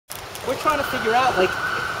we're trying to figure out like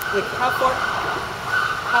how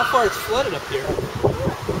far it's flooded up here.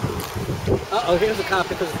 Uh-oh, here's a cop.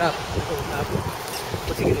 Here's a cop.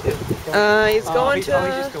 What's he gonna do? He's going he's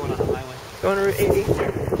just going on the highway. Going to Route 80.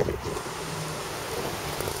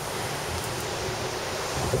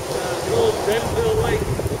 Old Denville Lake.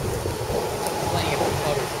 Plenty of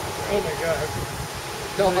photos. Oh my god.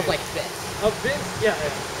 Go up like this. Up this? Yeah.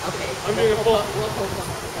 Okay. I'm doing a full.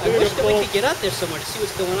 I wish that we could get out there somewhere to see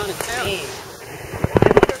what's going on in town. I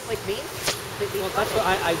wonder if, like me? Well, that's what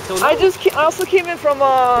I don't know. I also came in from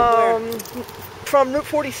Route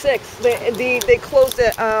 46. They closed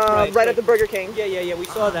it right at the Burger King. Yeah. We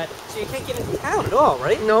saw that. So you can't get into town at all,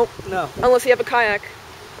 right? Nope. No. Unless you have a kayak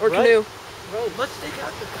or canoe. Well, let's take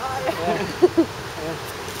out the kayak.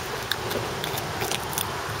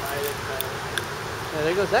 Yeah,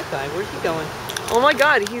 there goes that guy. Where's he going? Oh my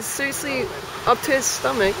god, he's seriously up to his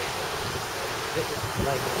stomach. This is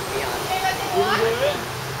like beyond.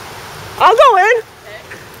 I'll go in.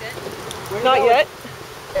 Where Not yet.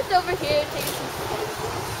 Just over here, take some.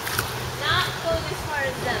 Not going as far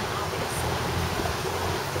as them, obviously.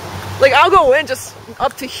 Like, I'll go in just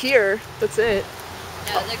up to here. That's it.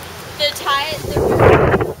 No, the ties, the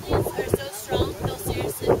roots are so strong, they'll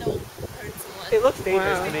seriously hurt someone. It looks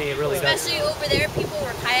dangerous Wow. to me. It really does. Especially over there, people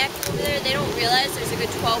were kayaking over there. They don't realize there's a good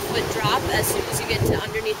 12-foot drop as soon as you get to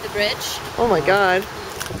underneath the bridge. Oh my god.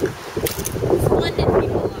 London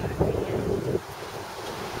people are.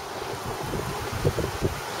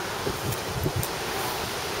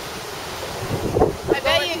 I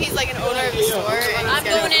bet you he's like an owner of a store. And I'm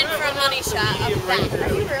going in for a money shot up back.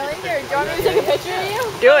 Are you really? Here, do you want me to take a picture of you?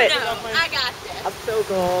 Do it. No, I got this. I'm so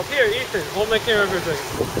cool. Here, Ethan, hold my camera for a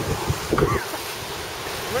second.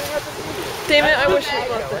 Damn it, I wish I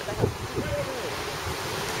left it.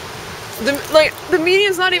 The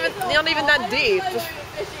median's not even that deep.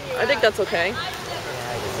 I think that's okay.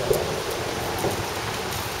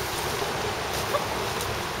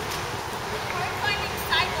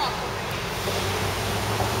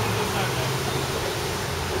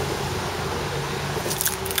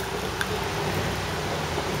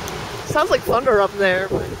 Sounds like thunder up there,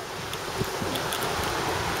 but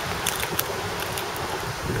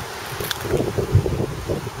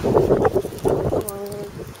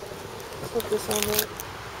put this on there.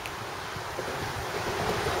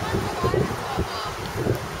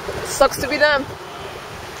 Sucks to be them.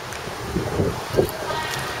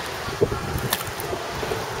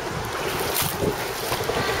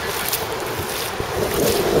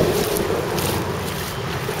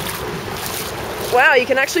 Wow, you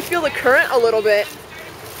can actually feel the current a little bit.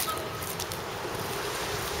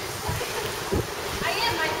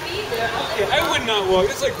 Yeah, I would not walk.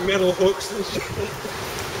 It's like metal hooks and shit.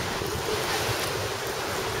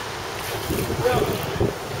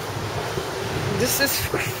 This is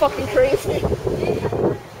fucking crazy.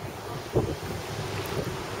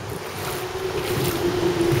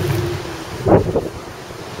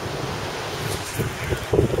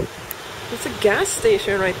 It's a gas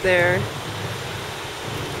station right there.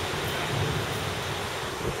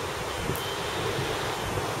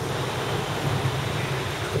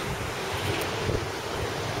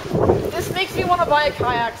 This makes me want to buy a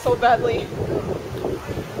kayak so badly.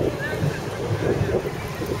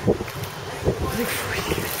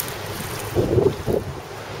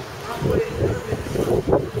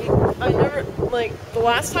 I never, like, the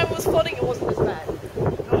last time it was flooding, it wasn't this bad.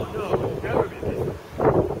 No, never be this.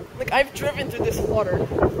 Like, I've driven through this water.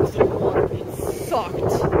 This type of water. It sucked.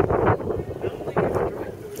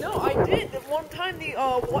 No, I did. The one time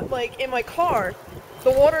in my car,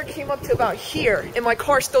 the water came up to about here, and my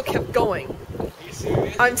car still kept going. Are you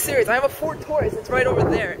serious? I'm serious. I have a Ford Taurus. It's right over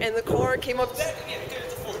there, and the car came up. It's a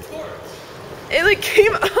Ford Taurus. It like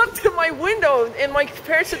came up to my window, and my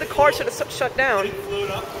parents said the car should have shut down. Did it float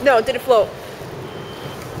up? No, it didn't float.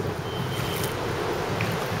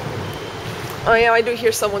 Oh yeah, I do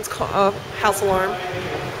hear someone's house alarm.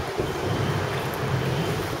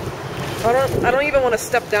 I don't even want to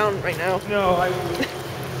step down right now. No, I wouldn't.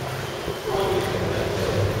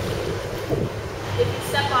 If you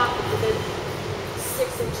step off, it's a good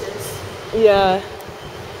 6 inches. Yeah.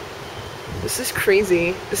 This is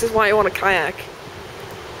crazy. This is why I want a kayak.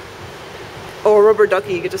 Or a rubber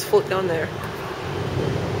ducky, you could just float down there.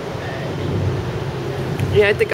 Yeah, I think